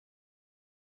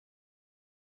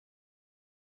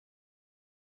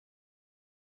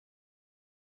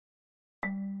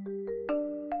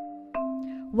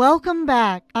Welcome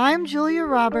back. I'm Julia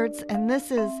Roberts, and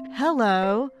this is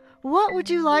Hello. What would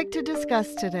you like to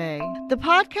discuss today? The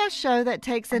podcast show that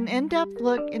takes an in-depth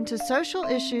look into social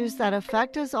issues that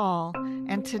affect us all.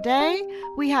 And today,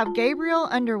 we have Gabriel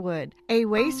Underwood, a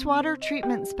wastewater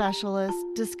treatment specialist,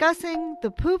 discussing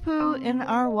the poo-poo in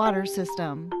our water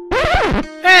system.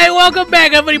 Hey, welcome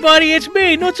back, everybody. It's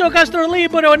me, Nuzzo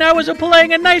Castrolibero, and I was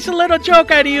playing a nice little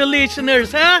joke out of you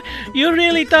listeners, huh? You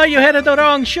really thought you had the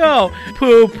wrong show.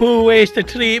 Poo-poo waste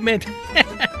treatment.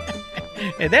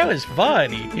 And that was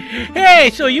funny. Hey,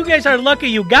 so you guys are lucky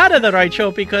you got the right show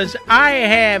because I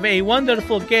have a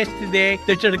wonderful guest today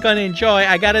that you're going to enjoy.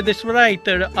 I got this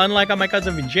writer, unlike my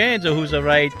cousin Vincenzo, who's a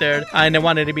writer, and I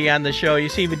wanted to be on the show. You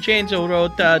see, Vincenzo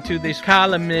wrote to this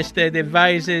columnist that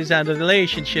advises on the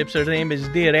relationships. Her name is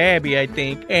Dear Abby, I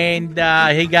think. And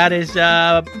he got his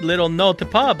little note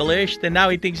published, and now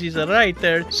he thinks he's a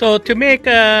writer. So to make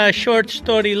a short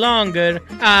story longer,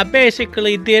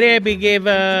 basically, Dear Abby gave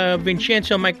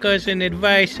Vincenzo, my cousin,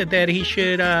 advice that he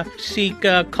should seek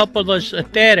couples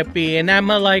therapy. And I'm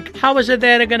like, how is that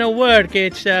going to work?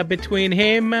 It's between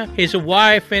him, his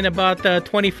wife, and about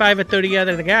 25 or 30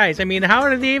 other guys. I mean, how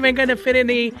are they even going to fit in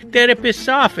the therapist's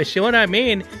office? You know what I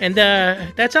mean? And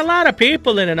that's a lot of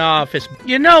people in an office.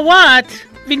 You know what,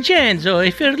 Vincenzo,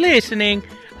 if you're listening,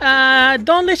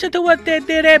 don't listen to what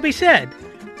Abby said.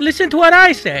 Listen to what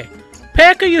I say.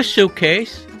 Pack your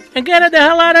suitcase and get the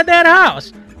hell out of that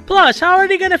house. Plus, how are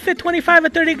they going to fit 25 or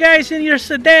 30 guys in your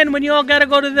sedan when you all got to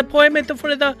go to the appointment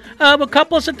for the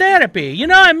couples therapy? You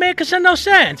know, it makes no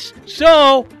sense.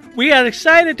 So, we are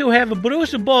excited to have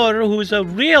Bruce Borer, who's a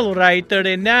real writer,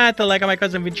 and not like my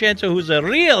cousin Vincenzo, who's a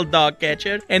real dog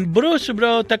catcher. And Bruce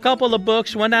wrote a couple of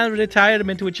books, one on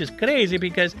retirement, which is crazy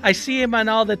because I see him on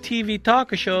all the TV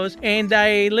talk shows, and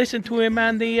I listen to him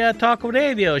on the talk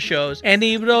radio shows. And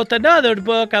he wrote another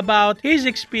book about his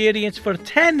experience for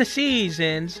 10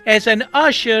 seasons as an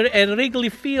usher at Rigley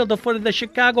Field for the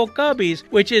Chicago Cubbies,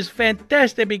 which is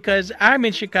fantastic because I'm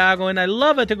in Chicago, and I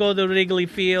love it to go to Rigley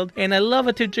Field, and I love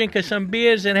it to drink some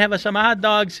beers and have some hot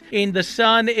dogs in the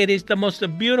sun. It is the most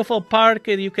beautiful park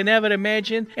you can ever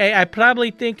imagine. I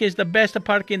probably think it's the best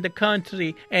park in the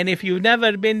country. And if you've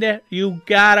never been there, you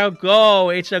gotta go.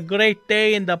 It's a great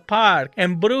day in the park.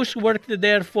 And Bruce worked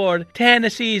there for 10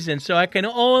 seasons, so I can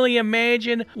only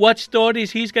imagine what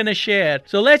stories he's gonna share.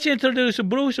 So let's introduce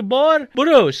Bruce Borer.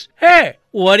 Bruce, hey!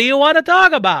 What do you want to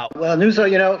talk about? Well,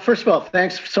 Nuzzo, first of all,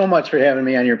 thanks so much for having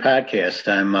me on your podcast.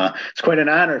 It's quite an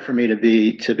honor for me to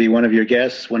be one of your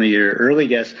guests, one of your early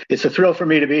guests. It's a thrill for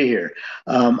me to be here.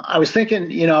 I was thinking,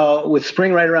 with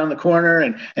spring right around the corner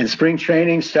and spring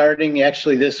training starting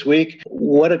actually this week,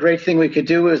 what a great thing we could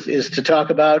do is to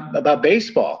talk about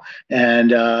baseball.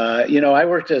 And I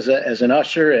worked as an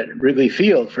usher at Rigley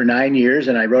Field for 9 years,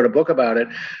 and I wrote a book about it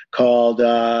called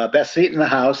Best Seat in the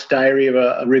House, Diary of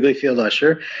a Rigley Field Usher.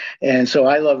 And so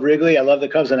I love Wrigley. I love the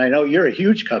Cubs, and I know you're a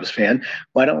huge Cubs fan.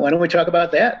 Why don't we talk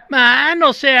about that? I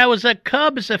don't say I was a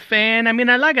Cubs fan. I mean,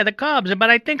 I like the Cubs,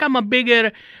 but I think I'm a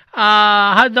bigger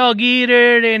hot dog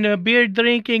eater and a beer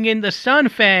drinking in the sun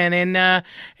fan, and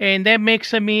that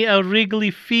makes me a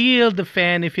Wrigley Field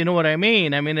fan, if you know what I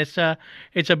mean. I mean, it's a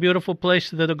beautiful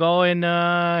place to go and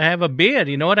have a beer.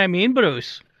 You know what I mean,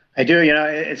 Bruce? I do.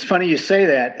 It's funny you say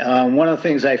that. One of the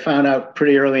things I found out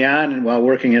pretty early on and while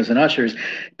working as an usher is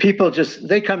people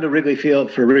they come to Rigley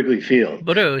Field for Rigley Field.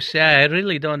 Bruce, I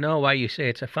really don't know why you say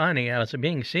it's funny. I was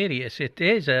being serious. It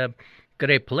is a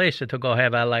great place to go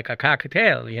have a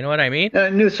cocktail. You know what I mean?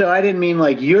 No, so I didn't mean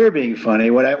like you're being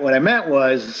funny. What I meant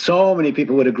was so many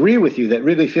people would agree with you that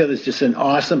Rigley Field is just an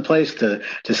awesome place to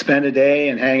spend a day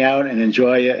and hang out and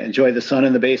enjoy the sun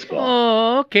and the baseball.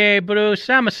 Oh, okay, Bruce.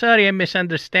 I'm sorry I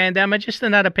misunderstand. I'm just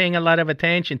not paying a lot of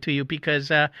attention to you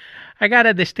because I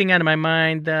got this thing on my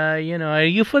mind. Are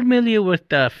you familiar with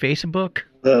Facebook?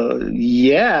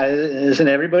 Yeah. Isn't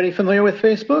everybody familiar with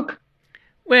Facebook?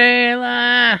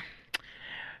 Well,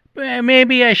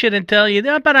 maybe I shouldn't tell you,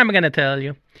 but I'm going to tell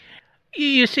you.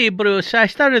 You see, Bruce, I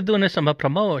started doing some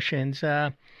promotions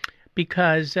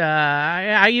because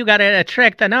you got to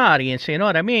attract an audience, you know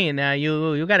what I mean?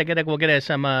 You got to get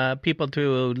some people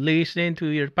to listen to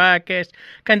your podcast,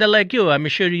 kind of like you. I'm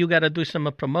sure you got to do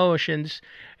some promotions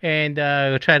and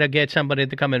try to get somebody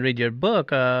to come and read your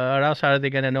book, or else how are they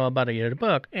going to know about your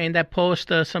book? And I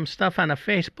post some stuff on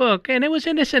Facebook, and it was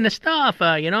innocent stuff,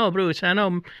 Bruce. I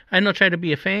know try to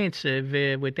be offensive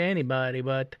with anybody,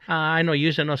 but I know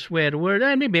using no swear words,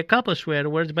 maybe a couple of swear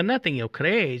words, but nothing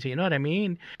crazy, you know what I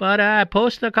mean? But I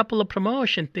posted a couple of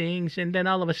promotion things, and then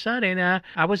all of a sudden,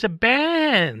 I was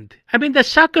banned. I mean, the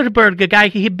Zuckerberg guy,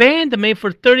 he banned me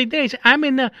for 30 days. I'm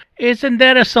in Isn't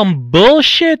that some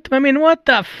bullshit? I mean, what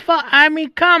the fuck? I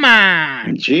mean, come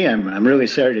on. Gee, I'm really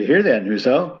sorry to hear that,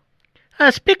 Nuzzo.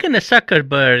 Speaking of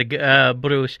Zuckerberg,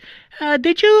 Bruce,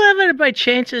 did you ever by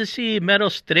chance see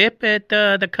Meryl Streep at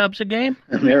the Cubs game?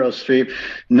 Meryl Streep.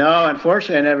 No,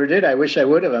 unfortunately, I never did. I wish I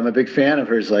would have. I'm a big fan of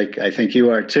hers, like I think you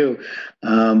are too.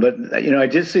 But I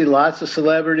did see lots of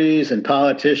celebrities and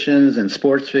politicians and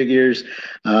sports figures.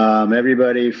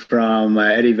 Everybody from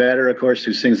Eddie Vedder, of course,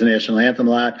 who sings the national anthem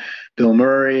a lot. Bill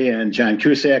Murray and John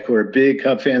Cusack, who are big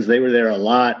Cub fans. They were there a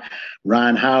lot.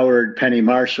 Ron Howard, Penny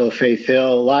Marshall, Faith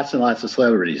Hill, lots and lots of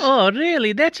celebrities. Oh,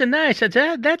 really? That's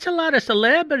that's a lot of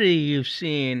celebrity you've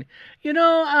seen.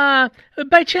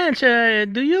 By chance,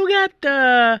 do you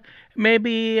got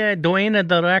maybe Dwayne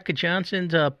The Rock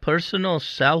Johnson's personal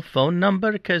cell phone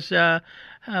number? Because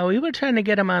we were trying to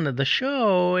get him onto the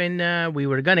show, and we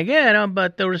were going to get him,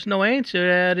 but there was no answer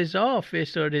at his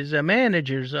office or his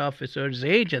manager's office or his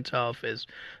agent's office.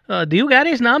 Do you got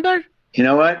his number? You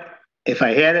know what? If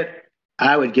I had it,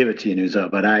 I would give it to you,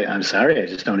 Nuzzo, but I'm sorry, I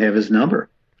just don't have his number.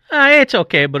 It's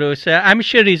okay, Bruce. I'm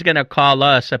sure he's going to call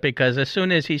us because as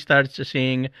soon as he starts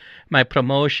seeing my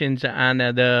promotions on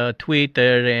the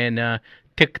Twitter and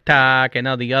TikTok and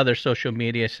all the other social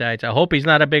media sites, I hope he's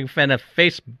not a big fan of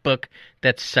Facebook.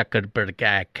 That Zuckerberg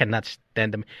guy, I cannot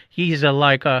stand him. He's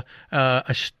like a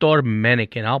store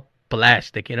mannequin, all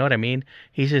plastic, you know what I mean?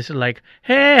 He's just like,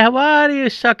 hey, how are you,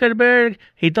 Zuckerberg?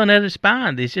 He don't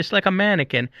respond. He's just like a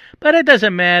mannequin. But it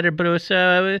doesn't matter, Bruce.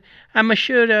 I'm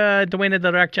sure Dwayne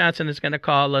The Rock Johnson is going to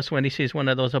call us when he sees one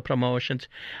of those promotions.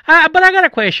 But I got a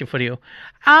question for you.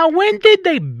 When did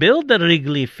they build the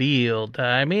Rigley Field?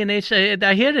 I mean, I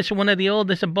hear it's one of the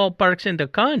oldest ballparks in the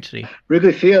country.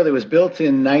 Wrigley Field, it was built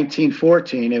in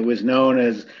 1914. It was known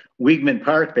as Weigman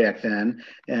Park back then,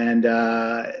 and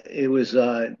it was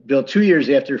built 2 years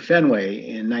after Fenway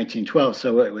in 1912.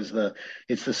 So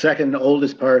it's the second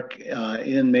oldest park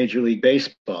in Major League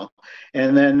Baseball,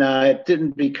 and then it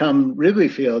didn't become Wrigley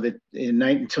Field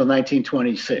until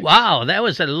 1926. Wow, that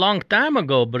was a long time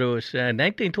ago, Bruce.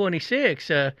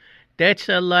 1926. That's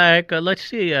let's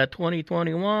see,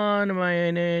 2021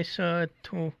 minus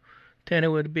 10, it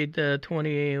would be the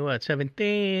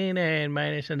 17, and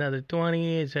minus another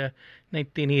 20 is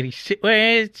 1986. Well,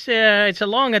 it's a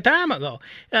long time ago.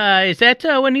 Is that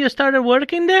when you started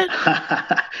working there?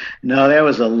 No, that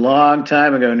was a long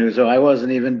time ago, Nuzzo. I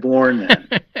wasn't even born then.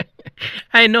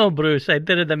 I know, Bruce. I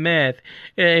did the math.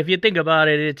 If you think about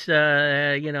it, it's in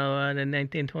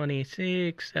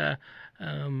 1926.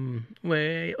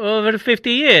 Way over 50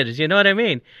 years, you know what I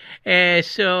mean? I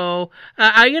go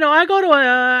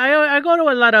to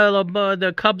a lot of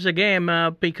the Cubs game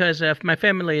because my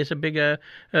family is a big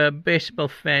baseball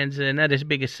fans, not as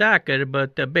big as soccer,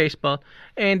 but baseball.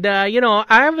 And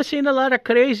I've seen a lot of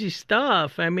crazy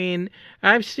stuff. I mean,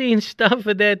 I've seen stuff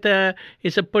that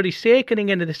is a pretty sickening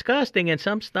and disgusting, and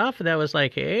some stuff that was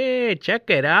like, hey,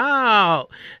 check it out.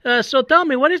 So tell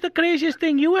me, what is the craziest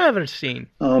thing you ever seen?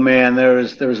 Oh man, there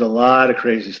was a lot of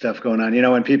crazy stuff going on.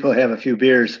 When people have a few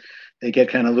beers, they get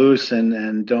kind of loose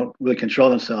and don't really control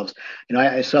themselves.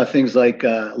 I saw things like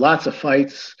lots of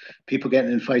fights, people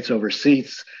getting in fights over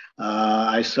seats.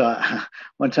 One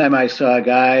time I saw a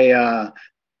guy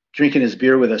drinking his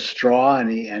beer with a straw,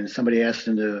 and somebody asked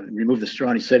him to remove the straw,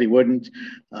 and he said he wouldn't.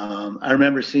 I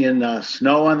remember seeing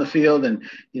snow on the field, and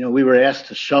we were asked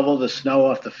to shovel the snow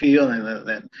off the field, and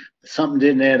that something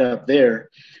didn't add up there.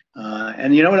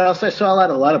 And you know what else I saw? A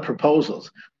lot of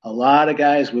proposals. A lot of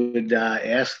guys would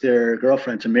ask their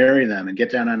girlfriend to marry them and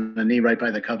get down on a knee right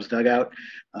by the Cubs dugout.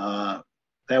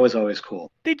 That was always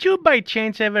cool. Did you by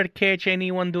chance ever catch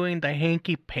anyone doing the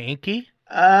hanky-panky?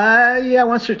 Yeah,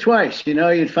 once or twice.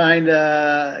 You'd find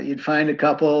a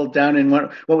couple down in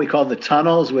what we call the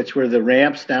tunnels, which were the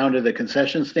ramps down to the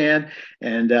concession stand,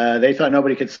 and they thought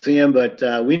nobody could see them, but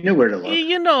we knew where to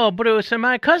look. Bruce,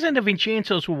 my cousin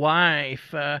Vincenzo's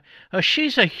wife,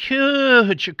 she's a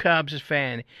huge Cubs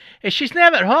fan. She's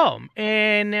never home,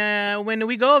 and when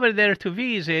we go over there to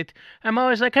visit, I'm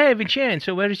always like, hey,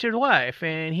 Vincenzo, where is your wife?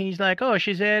 And he's like, oh,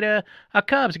 she's at a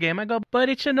Cubs game. I go, but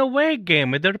it's an away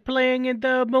game. They're playing in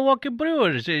the Milwaukee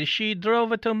Brewers. She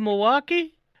drove to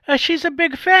Milwaukee? She's a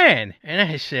big fan.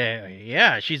 And I say,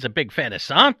 yeah, she's a big fan of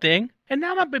something. And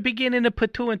now I'm beginning to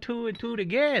put two and two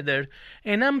together.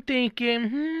 And I'm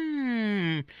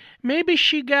thinking, maybe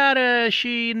she not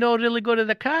really go to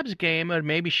the Cubs game, or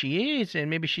maybe she is, and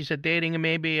maybe she's dating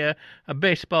maybe a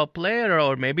baseball player,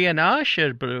 or maybe an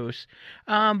usher, Bruce.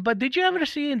 But did you ever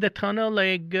see in the tunnel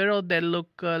a girl that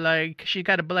looked like she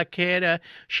got a black hair?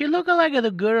 She looked like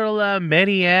the girl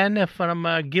Marianne from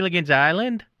Gilligan's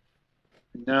Island.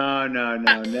 No, no,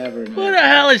 no, never, Who never. the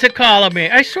hell is it calling me?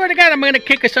 I swear to God, I'm gonna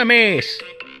kick some ass.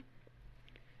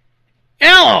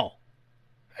 Hello.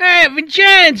 Hey,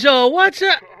 Vincenzo, what's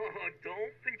up? Oh,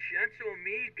 don't Vincenzo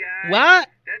me, guys. What?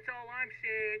 That's all I'm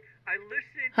saying. I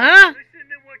Huh? listen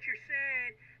to what you're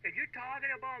saying, and you're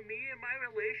talking about me and my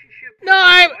relationship with No,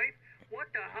 my wife. What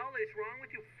the hell is wrong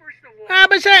with you? First of all, I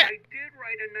was at- I did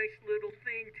write a nice little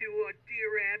thing to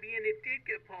Dear Abby, and it did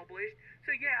get published.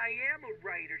 So yeah, I am a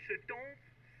writer. So don't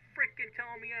freaking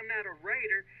tell me I'm not a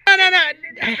writer. No. And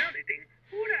then another thing,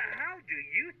 who the hell do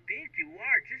you think you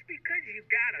are? Just because you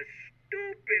got a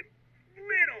stupid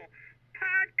little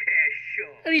podcast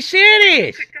show. Are you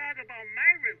serious? You could talk about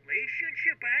my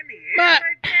relationship on the air But-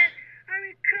 like that? I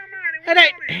mean, come on. And And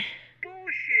what's all this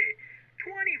bullshit?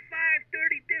 25,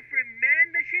 30 different men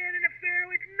that she had an affair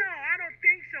with? No, I don't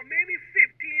think so. Maybe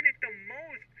 15 at the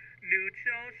most,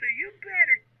 Nutso. So you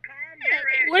better calm your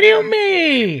ass. What do you down.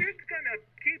 mean? If you're gonna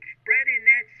keep spreading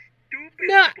that stupid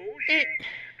No, bullshit,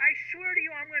 I swear to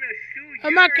you, I'm gonna sue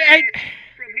I'm your not. ass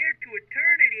from here to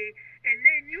eternity, and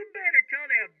then you better tell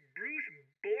that Bruce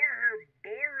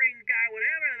boring guy,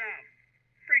 whatever the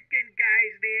freaking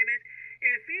guy's name is,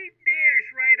 if he dares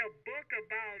write a book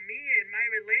about me and my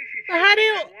relationship How do with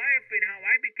you- my wife and how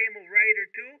I became a writer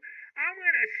too, I'm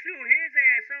gonna sue his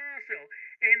ass also.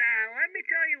 And let me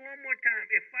tell you one more time,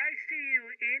 if I see you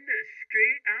in the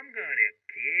street, I'm gonna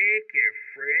kick your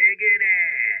friggin'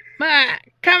 ass. Ma,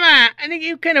 come on. I think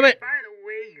you kind of. By the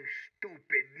way, you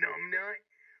stupid numbnut,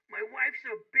 my wife's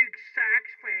a big Sox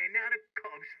fan, not a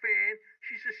Cubs fan.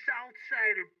 She's a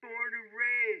Southsider, born and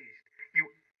raised. You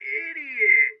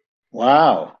idiot.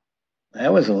 Wow,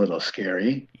 that was a little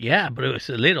scary. Yeah, Bruce,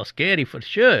 a little scary for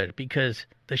sure because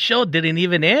the show didn't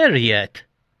even air yet.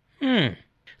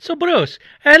 So, Bruce,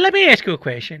 let me ask you a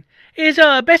question. Is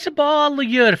baseball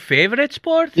your favorite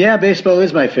sport? Yeah, baseball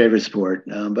is my favorite sport.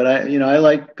 But I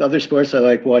like other sports. I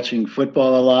like watching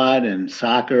football a lot and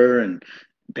soccer and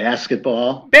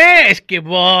basketball.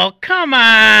 Basketball? Come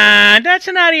on, that's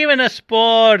not even a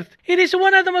sport. It is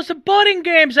one of the most boring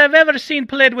games I've ever seen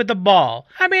played with the ball.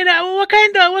 I mean, what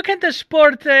kind of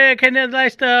sport can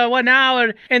last 1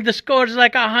 hour and the score's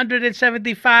like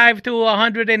 175 to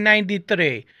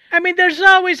 193? I mean, there's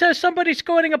always somebody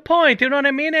scoring a point, you know what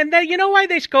I mean? And you know why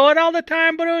they score all the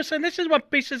time, Bruce? And this is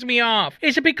what pisses me off.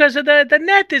 Is it because of the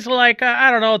net is like,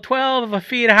 12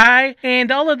 feet high, and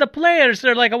all of the players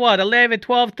are like, 11,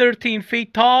 12, 13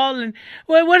 feet tall? And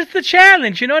what's the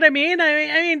challenge, you know what I mean?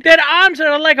 I mean, their arms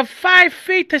are like 5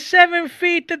 feet to 7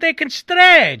 feet that they can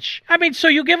stretch. I mean, so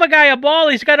you give a guy a ball,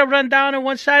 he's got to run down on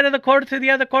one side of the court to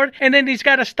the other court, and then he's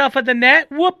got to stuff at the net?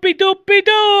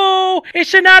 Whoopie-doopie-doo!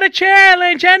 It's not a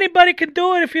challenge. Anybody can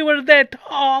do it if you were that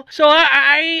tall. So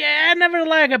I never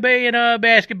like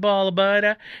basketball,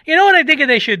 but you know what I think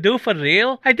they should do for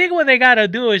real? I think what they gotta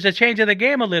do is to change the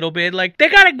game a little bit. Like, they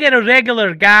gotta get a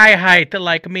regular guy height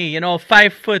like me,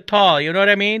 5 foot tall, you know what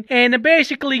I mean? And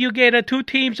basically you get 2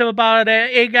 teams of about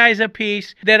 8 guys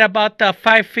apiece that are about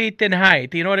 5 feet in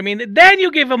height, you know what I mean? Then you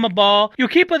give them a ball, you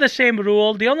keep the same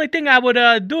rule. The only thing I would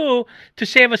do to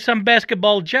save us some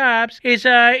basketball jobs is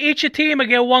each team will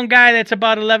get one guy that's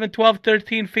about 11, 12,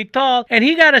 13 feet tall, and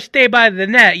he got to stay by the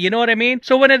net, you know what I mean?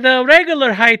 So when the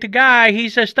regular height guy,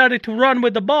 he's started to run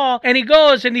with the ball, and he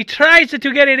goes and he tries to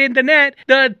get it in the net,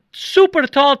 the super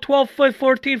tall 12-foot,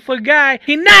 14-foot guy,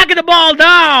 he knocked the ball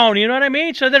down, you know what I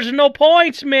mean? So there's no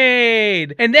points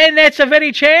made. And then that's a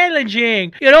very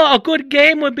challenging. A good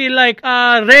game would be like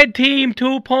red team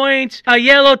 2 points, a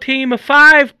yellow team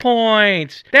 5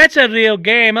 points. That's a real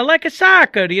game. I like a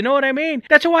soccer, you know what I mean?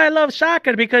 That's why I love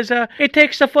soccer, because it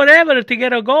takes forever to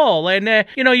get a goal. And,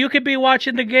 you could be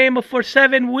watching the game for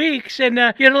 7 weeks, and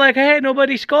you're like, hey,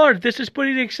 nobody scored. This is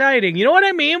pretty exciting. You know what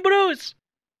I mean, Bruce?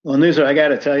 Well, Newser, I got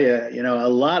to tell you, a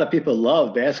lot of people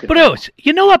love basketball. Bruce,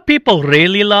 you know what people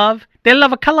really love? They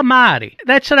love a calamari.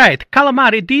 That's right,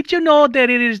 calamari. Did you know that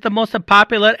it is the most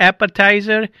popular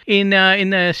appetizer in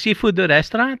a seafood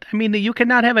restaurant? I mean, you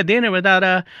cannot have a dinner without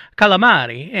a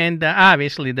calamari. And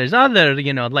obviously, there's other,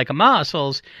 like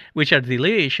mussels, which are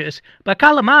delicious. But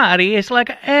calamari is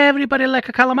like everybody like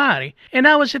a calamari. And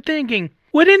I was thinking,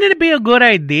 wouldn't it be a good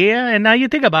idea? And now you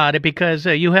think about it, because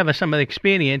you have some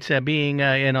experience being,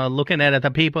 looking at the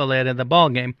people at the ball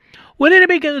game. Wouldn't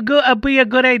it be a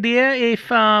good idea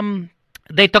if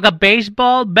They took a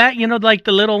baseball bat, like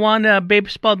the little one,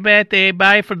 baseball bat they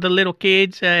buy for the little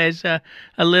kids as a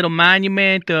little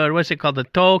monument, or what's it called, a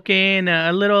token,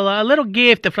 a little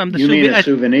gift from the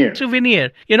souvenir.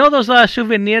 Souvenir. You know those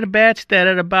souvenir bats that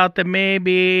are about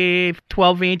maybe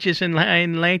 12 inches in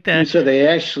length? And so they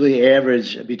actually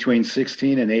average between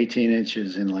 16 and 18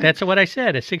 inches in length. That's what I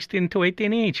said, 16 to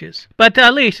 18 inches. But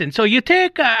listen, so you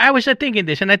take, I was thinking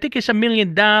this, and I think it's $1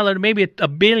 million, maybe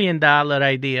 $1 billion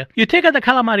idea. You take the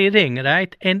calamari ring,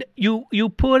 right? And you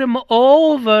put them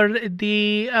over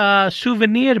the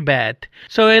souvenir bat.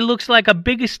 So it looks like a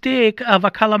big stick of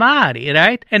a calamari,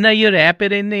 right? And then you wrap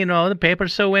it in, the paper.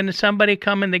 So when somebody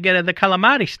come and they get the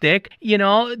calamari stick,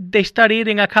 they start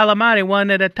eating a calamari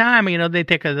one at a time. They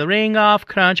take the ring off,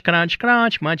 crunch, crunch,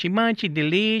 crunch, munchy, munchy,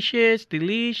 delicious,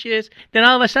 delicious. Then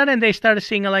all of a sudden they start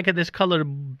seeing like this color,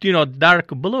 dark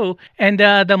blue. And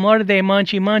the more they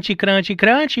munchy, munchy, crunchy,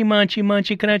 crunchy, munchy,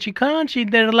 munchy, crunchy, crunchy,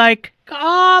 they're like,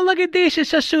 oh, look at this.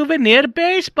 It's a souvenir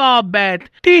baseball bat.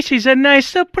 This is a nice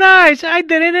surprise. I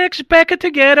didn't expect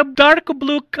to get a dark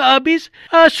blue Cubbies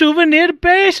souvenir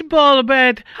baseball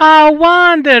bat. How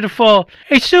wonderful.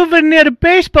 A souvenir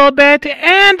baseball bat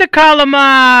and a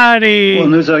calamari. Well,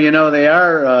 Nuzzo, they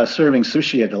are serving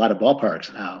sushi at a lot of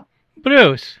ballparks now.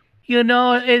 Bruce,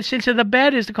 since the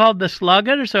bat is called the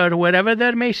Sluggers or whatever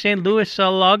that may, St. Louis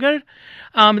Slugger,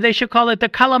 they should call it the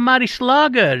Calamari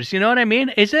Sluggers. You know what I mean?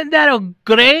 Isn't that a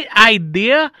great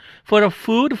idea for a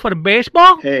food for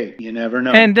baseball? Hey, you never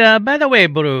know. And by the way,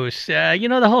 Bruce,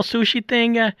 the whole sushi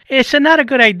thing, it's not a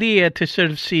good idea to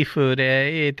serve seafood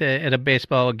at a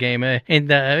baseball game. And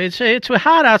it's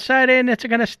hot outside and it's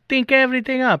going to stink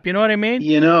everything up. You know what I mean?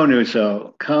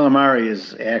 Nuzzo, calamari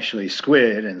is actually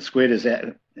squid, and squid is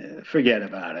forget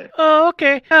about it. Oh,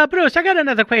 okay. Bruce, I got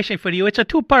another question for you. It's a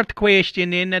two-part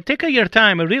question, and take your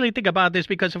time and really think about this,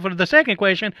 because for the second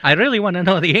question, I really want to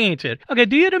know the answer. Okay,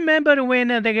 do you remember when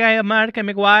the guy Mark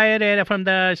McGwire from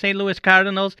the St. Louis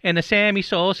Cardinals and Sammy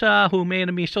Sosa, who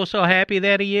made me so happy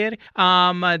that year,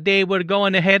 they were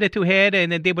going head-to-head,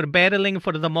 and they were battling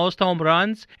for the most home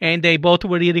runs, and they both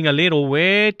were eating a little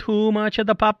way too much of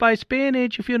the Popeye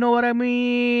spinach, if you know what I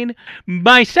mean?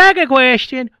 My second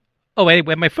question... Oh, wait,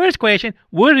 my first question,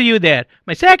 were you there?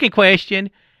 My second question,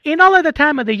 in all of the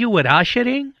time that you were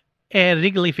ushering at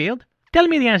Rigley Field, tell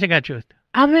me the answer, got truth.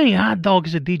 How many hot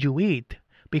dogs did you eat?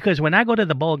 Because when I go to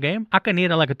the ball game, I can eat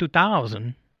like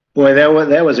 2,000. Boy,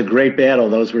 that was a great battle.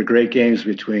 Those were great games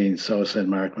between Sosa and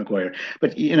Mark McGwire.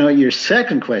 But, your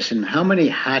second question, how many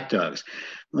hot dogs?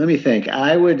 Let me think.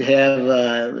 I would have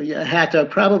a hot dog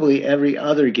probably every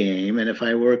other game, and if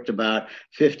I worked about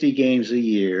 50 games a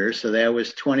year, so that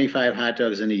was 25 hot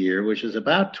dogs in a year, which is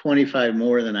about 25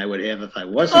 more than I would have if I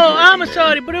wasn't. Oh, I'm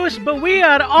sorry, Bruce, but we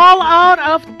are all out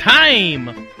of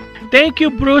time. Thank you,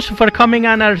 Bruce, for coming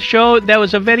on our show. That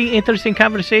was a very interesting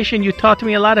conversation. You taught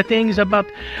me a lot of things about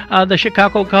the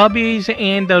Chicago Cubbies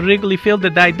and the Wrigley Field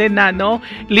that I did not know.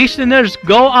 Listeners,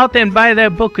 go out and buy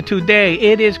that book today.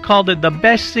 It is called The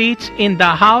Best Seats in the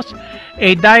House,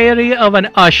 A Diary of an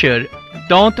Usher.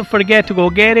 Don't forget to go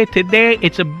get it today.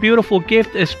 It's a beautiful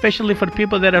gift, especially for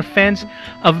people that are fans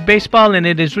of baseball, and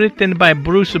it is written by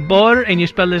Bruce Bohrer, and you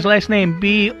spell his last name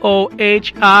Bohrer.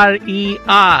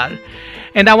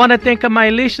 And I want to thank my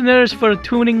listeners for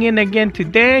tuning in again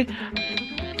today.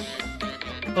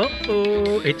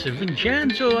 Uh-oh, it's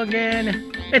Vincenzo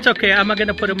again. It's okay, I'm going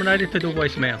to put him right into the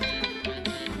voicemail.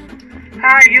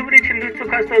 Hi, you've reached Nuzzo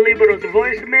Libro's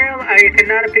voicemail. I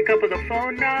cannot pick up the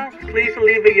phone now. Please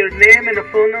leave your name and a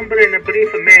phone number and a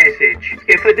brief message.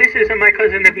 If this is my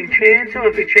cousin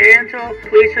Vincenzo,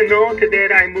 please note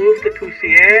that I moved to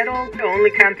Seattle. Only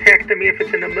contact me if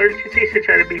it's an emergency, since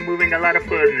I'll be moving a lot of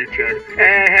furniture.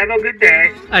 Have a good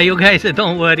day. You guys,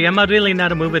 don't worry. I'm really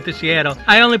not moving to Seattle.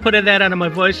 I only put that on my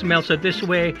voicemail, so this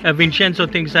way Vincenzo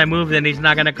thinks I moved and he's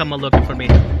not going to come looking for me.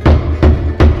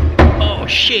 Oh,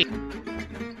 shit.